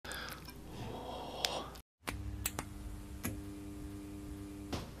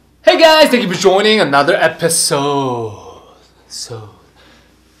guys, thank you for joining another episode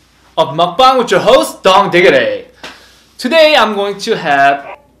of Mukbang with your host, Dongdigity. Today I'm going to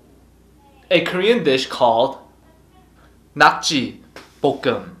have a Korean dish called nakji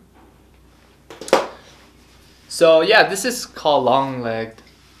볶음. So yeah, this is called long-legged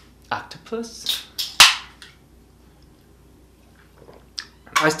octopus.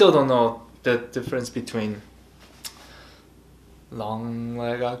 I still don't know the difference between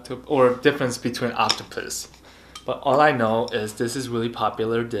long-legged octopus or difference between octopus. But all I know is this is really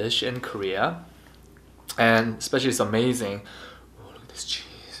popular dish in Korea, and especially it's amazing. Oh, look at this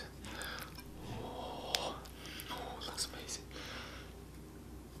cheese. Oh, it looks amazing.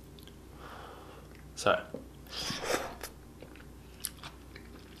 Sorry.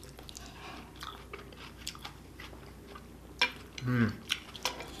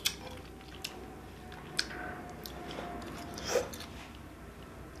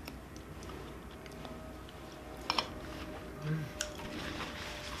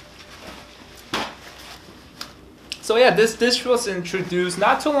 So yeah, this dish was introduced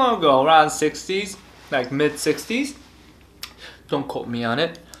not too long ago, around 60s, like mid 60s. Don't quote me on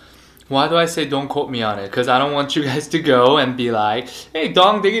it. Why do I say don't quote me on it? Because I don't want you guys to go and be like, hey,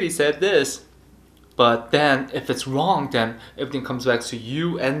 Dongdigity said this. But then, if it's wrong, then everything comes back to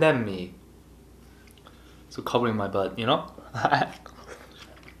you and then me. So covering my butt, you know?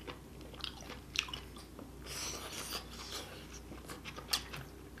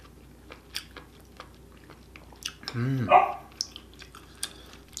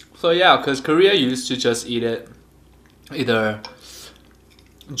 So yeah, because Korea used to just eat it either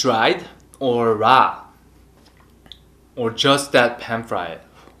dried or raw, or just that pan fried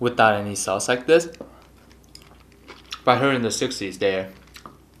without any sauce like this. But I heard in the 60s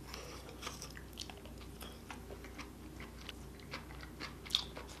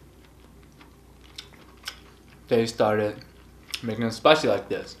they started making it spicy like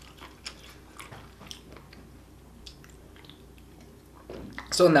this.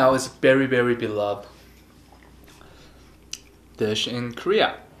 So now it's very, very beloved dish in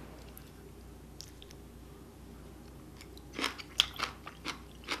Korea.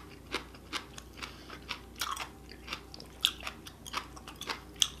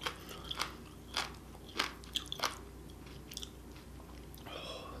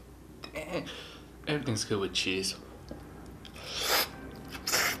 Dang. Everything's good with cheese.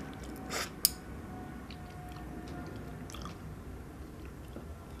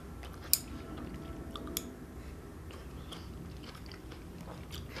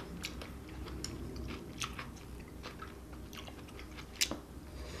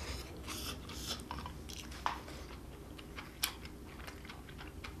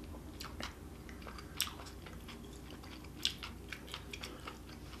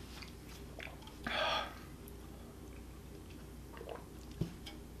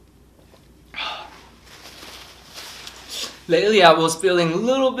 Lately I was feeling a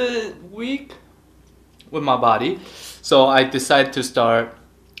little bit weak with my body, so I decided to start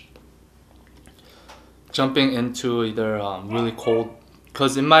jumping into either really cold,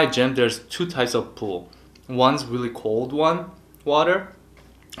 because in my gym there's two types of pool. One's really cold water,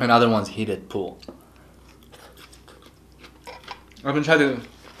 and other one's heated pool. I've been trying to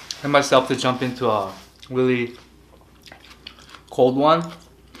get myself to jump into a really cold one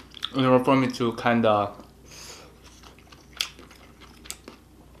in order for me to kind of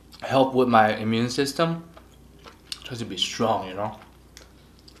help with my immune system. Try to be strong, you know.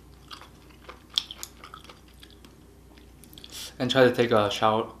 And try to take a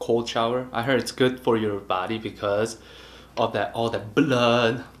cold shower. I heard it's good for your body because of that, all that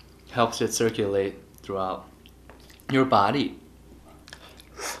blood helps it circulate throughout your body.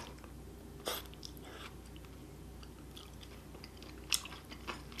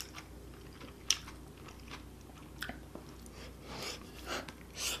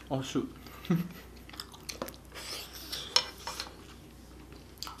 Oh shoot.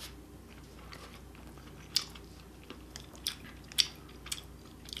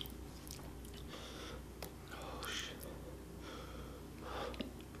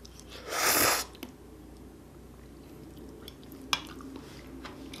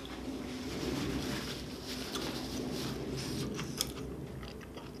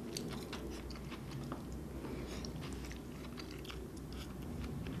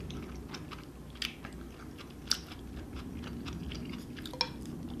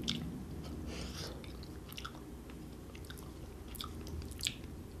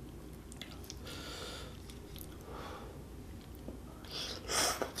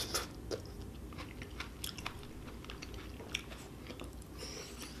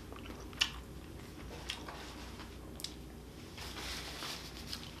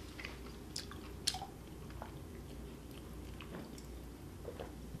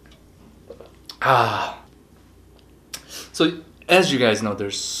 Ah. So as you guys know,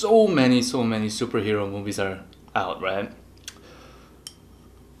 there's so many superhero movies are out, right?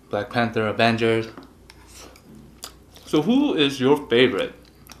 Black Panther, Avengers. So who is your favorite?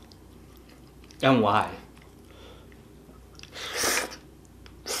 And why?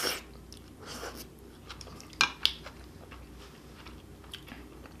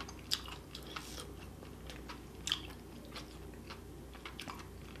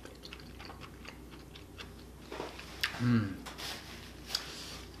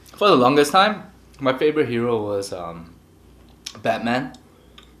 For the longest time, my favorite hero was Batman.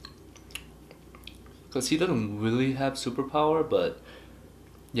 Because he doesn't really have superpower, but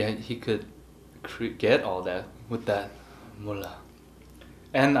yeah, he could get all that with that mullah.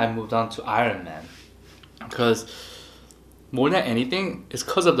 And I moved on to Iron Man. Because more than anything, it's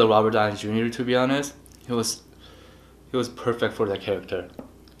because of the Robert Downey Jr. To be honest, he was perfect for that character.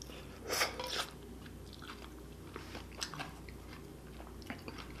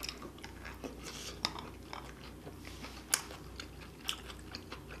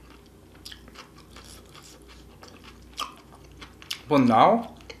 But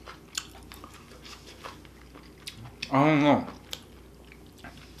now, I don't know.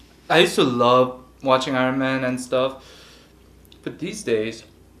 I used to love watching Iron Man and stuff, but these days,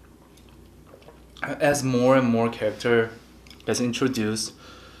 as more and more character gets introduced,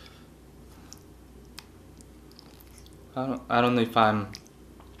 I don't know if I'm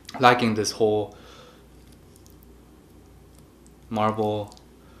liking this whole Marvel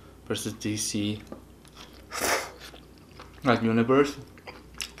versus DC like universe.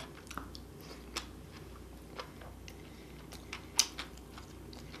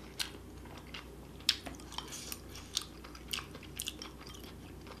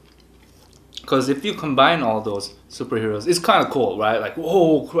 Because if you combine all those superheroes, it's kind of cool, right? Like,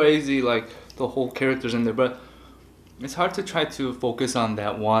 whoa, crazy, like the whole characters in there. But it's hard to try to focus on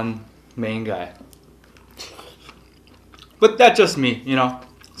that one main guy. But that's just me, you know.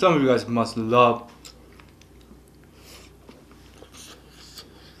 Some of you guys must love.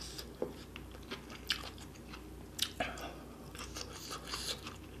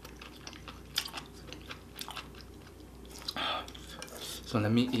 So let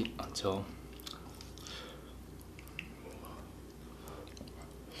me eat until.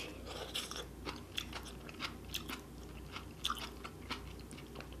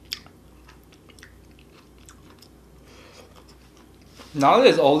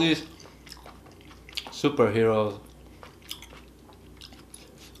 Nowadays, all these superheroes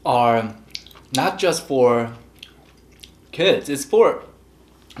are not just for kids, it's for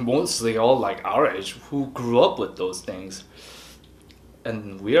mostly all like our age who grew up with those things.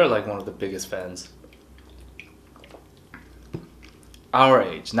 And we are like one of the biggest fans. Our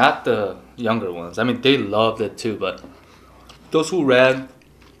age, not the younger ones. I mean, they loved it too, but those who read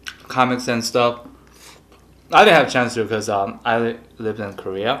comics and stuff, I didn't have a chance to because I lived in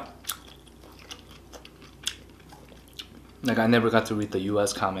Korea. Like I never got to read the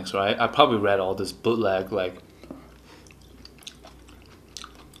U.S. comics, right? I probably read all this bootleg, like.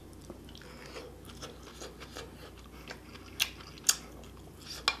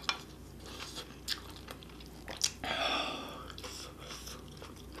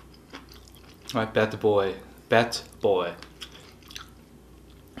 My Bat Boy,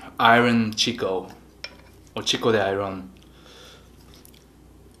 Iron Chico, or Chico de Iron.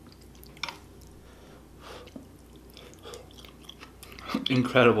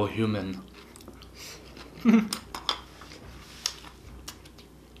 Incredible human.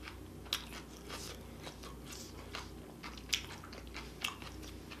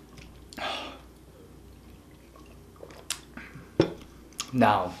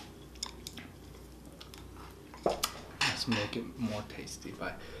 Now, let's make it more tasty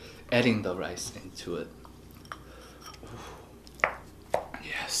by adding the rice into it.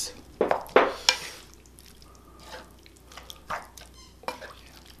 Yes.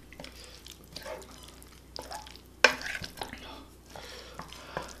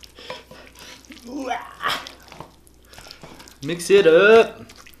 Mix it up.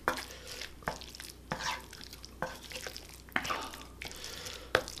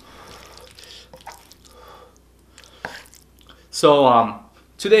 So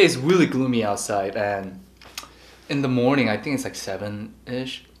today is really gloomy outside, and in the morning, I think it's like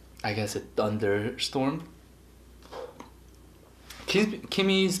 7-ish. I guess it thunderstormed.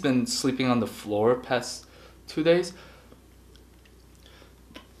 Kimmy's been sleeping on the floor past 2 days,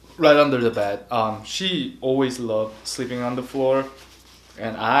 right under the bed. She always loved sleeping on the floor,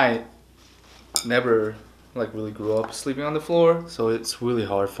 and I never like really grew up sleeping on the floor, so it's really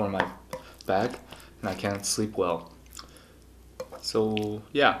hard for my back and I can't sleep well. So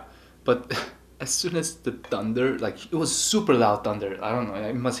yeah, but as soon as the thunder, like it was super loud thunder. I don't know.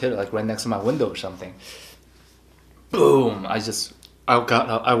 It must hit like right next to my window or something. Boom! I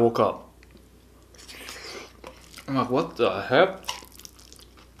woke up. I'm like, what the heck?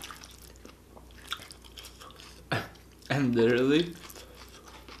 And literally,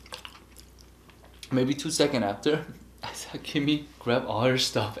 maybe 2 seconds after, I saw Kimmy grab all her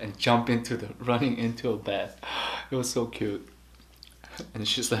stuff and jump running into a bed. It was so cute. And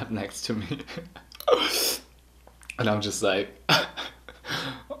she slept next to me. And I'm just like,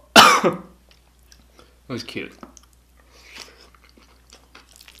 it was cute.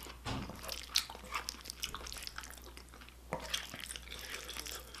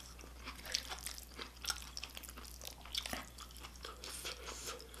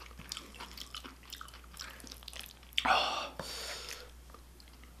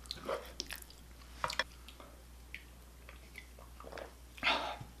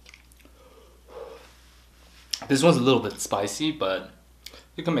 This one's a little bit spicy, but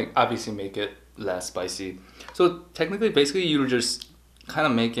you can obviously make it less spicy. So technically, basically, you're just kind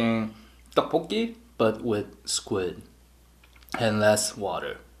of making tteokbokki, but with squid and less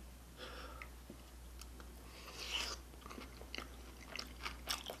water.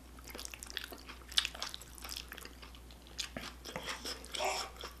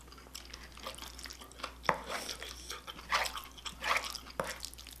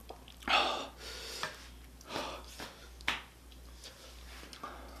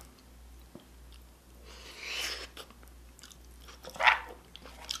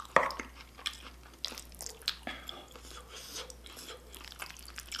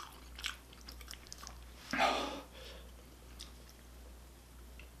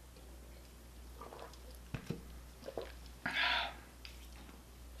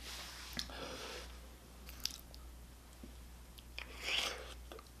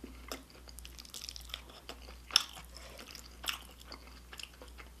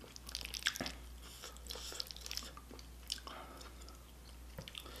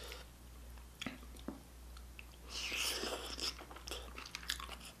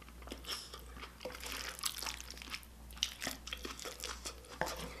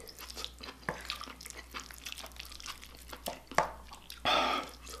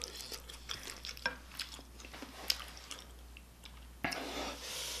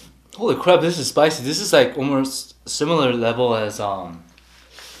 Holy crap, this is spicy. This is like almost similar level as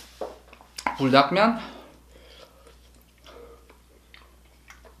불닭면.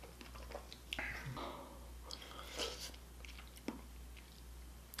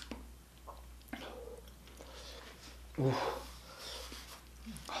 Ooh.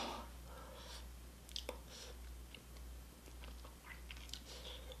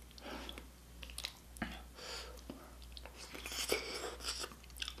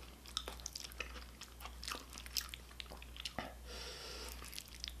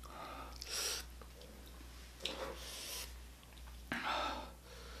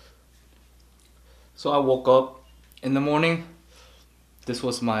 So I woke up in the morning. This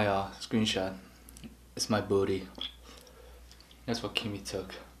was my screenshot. It's my booty. That's what Kimmy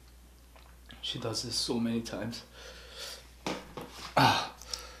took. She does this so many times. Ah.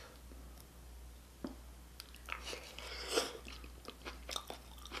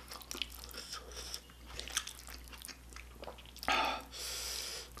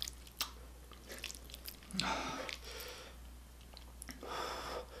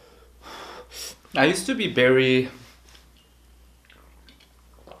 I used to be very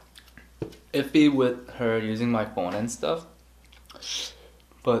iffy with her using my phone and stuff,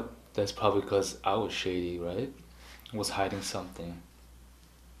 but that's probably because I was shady, right? I was hiding something.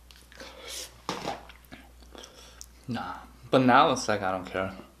 Nah, but now it's like I don't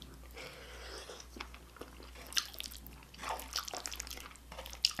care.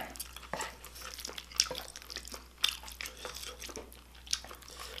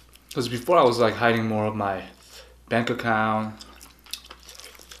 Because before I was like hiding more of my bank account,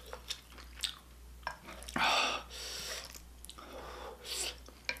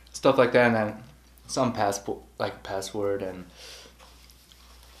 stuff like that, and then some passport, like password and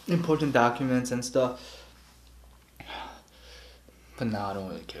important documents and stuff. But now I don't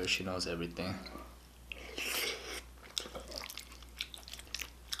really care. She knows everything.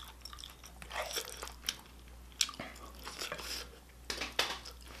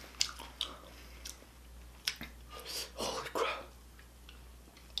 Holy crap.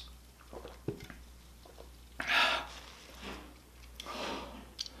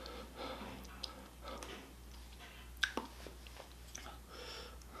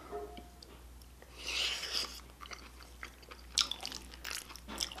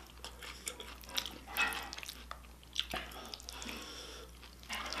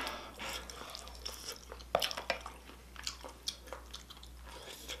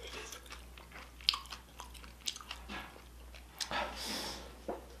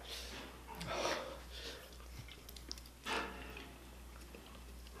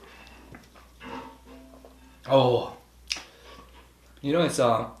 Oh, you know it's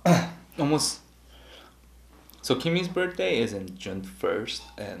almost. So Kimmy's birthday is in June 1st,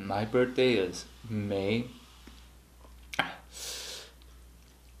 and my birthday is May. I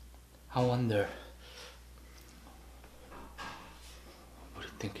wonder. What do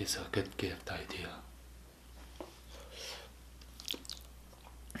you think is a good gift idea?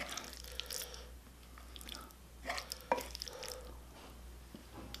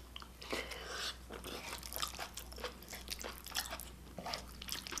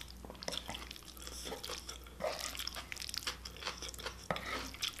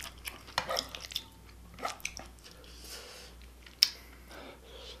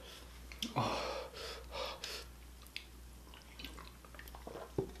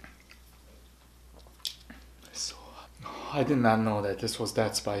 So I did not know that this was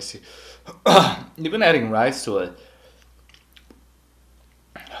that spicy. Even adding rice to it.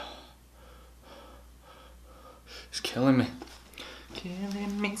 It's killing me.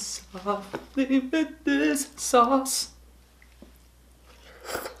 Killing me softly with this sauce.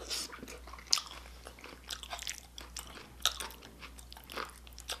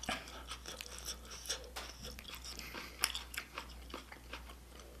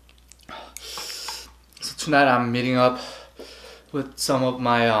 So tonight I'm meeting up with some of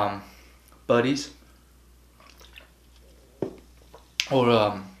my buddies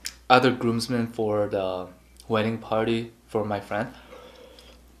or other groomsmen for the wedding party for my friend.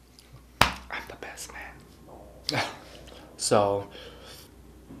 I'm the best man. So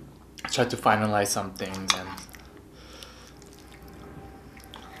I tried to finalize some things and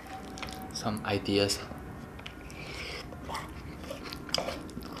some ideas.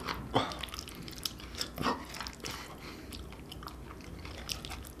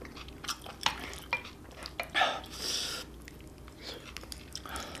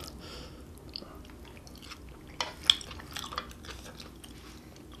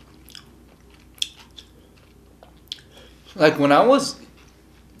 Like when I was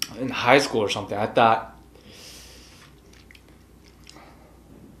in high school or something, I thought,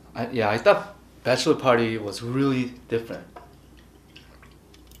 I thought bachelor party was really different.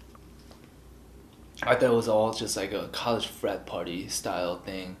 I thought it was all just like a college frat party style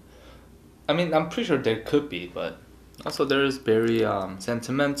thing. I mean, I'm pretty sure there could be, but also there's very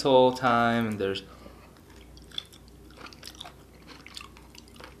sentimental time and there's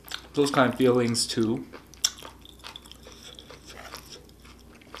those kind of feelings too.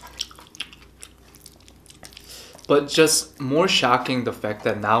 But just more shocking the fact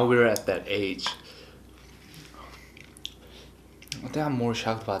that now we're at that age. I think I'm more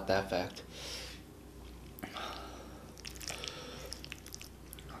shocked about that fact.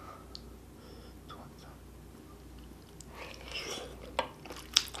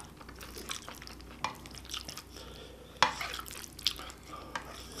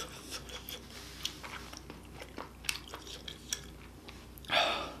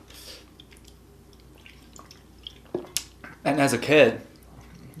 And as a kid,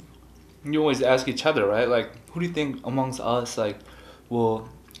 you always ask each other, right? Like, who do you think amongst us, like, will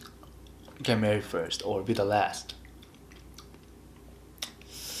get married first or be the last?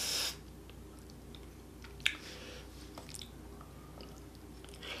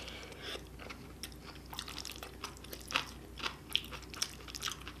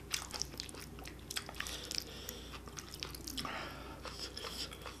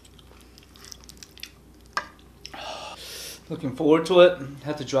 Looking forward to it.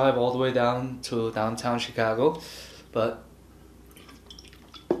 Had to drive all the way down to downtown Chicago, but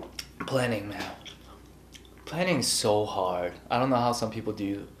planning, man. Planning is so hard. I don't know how some people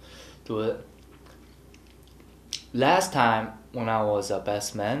do it. Last time when I was a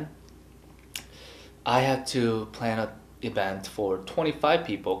best man, I had to plan an event for 25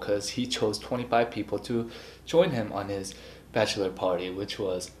 people because he chose 25 people to join him on his bachelor party, which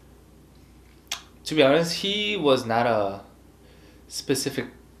was, to be honest, he was not a specific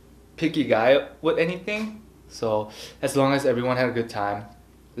picky guy with anything. So as long as everyone had a good time,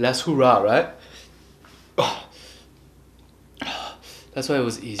 let's hoorah, right? That's why it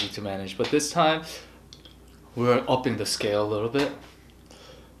was easy to manage. But this time, we're upping the scale a little bit.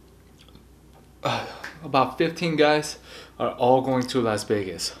 About 15 guys are all going to Las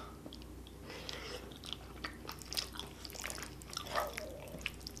Vegas.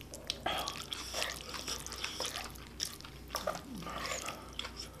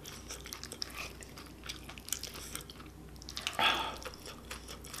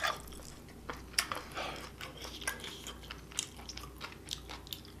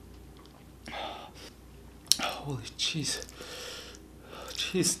 Holy cheese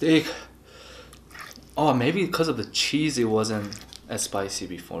steak. Oh, maybe because of the cheese it wasn't as spicy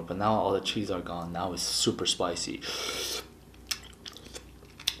before, but now all the cheese are gone. Now it's super spicy.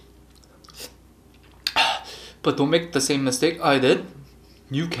 But don't make the same mistake I did.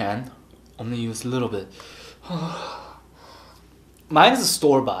 You can only use a little bit. Mine is a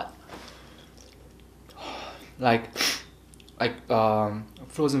store-bought. Like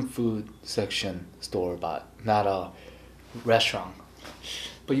frozen food section store-bought, not a restaurant.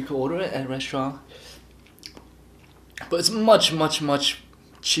 But you can order it at a restaurant. But it's much, much, much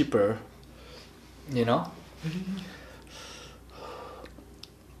cheaper, you know?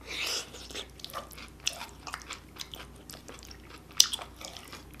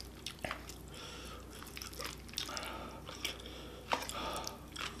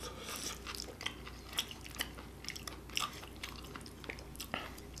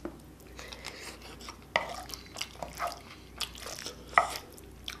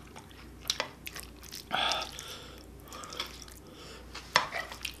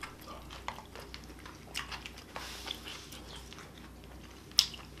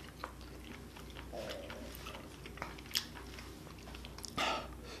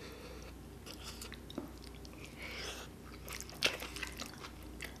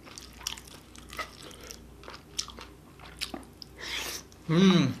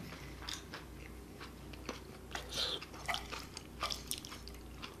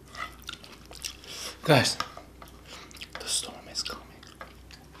 Guys, the storm is coming.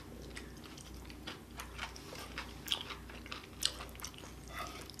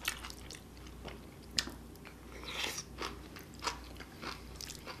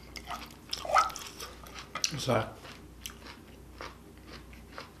 Sorry.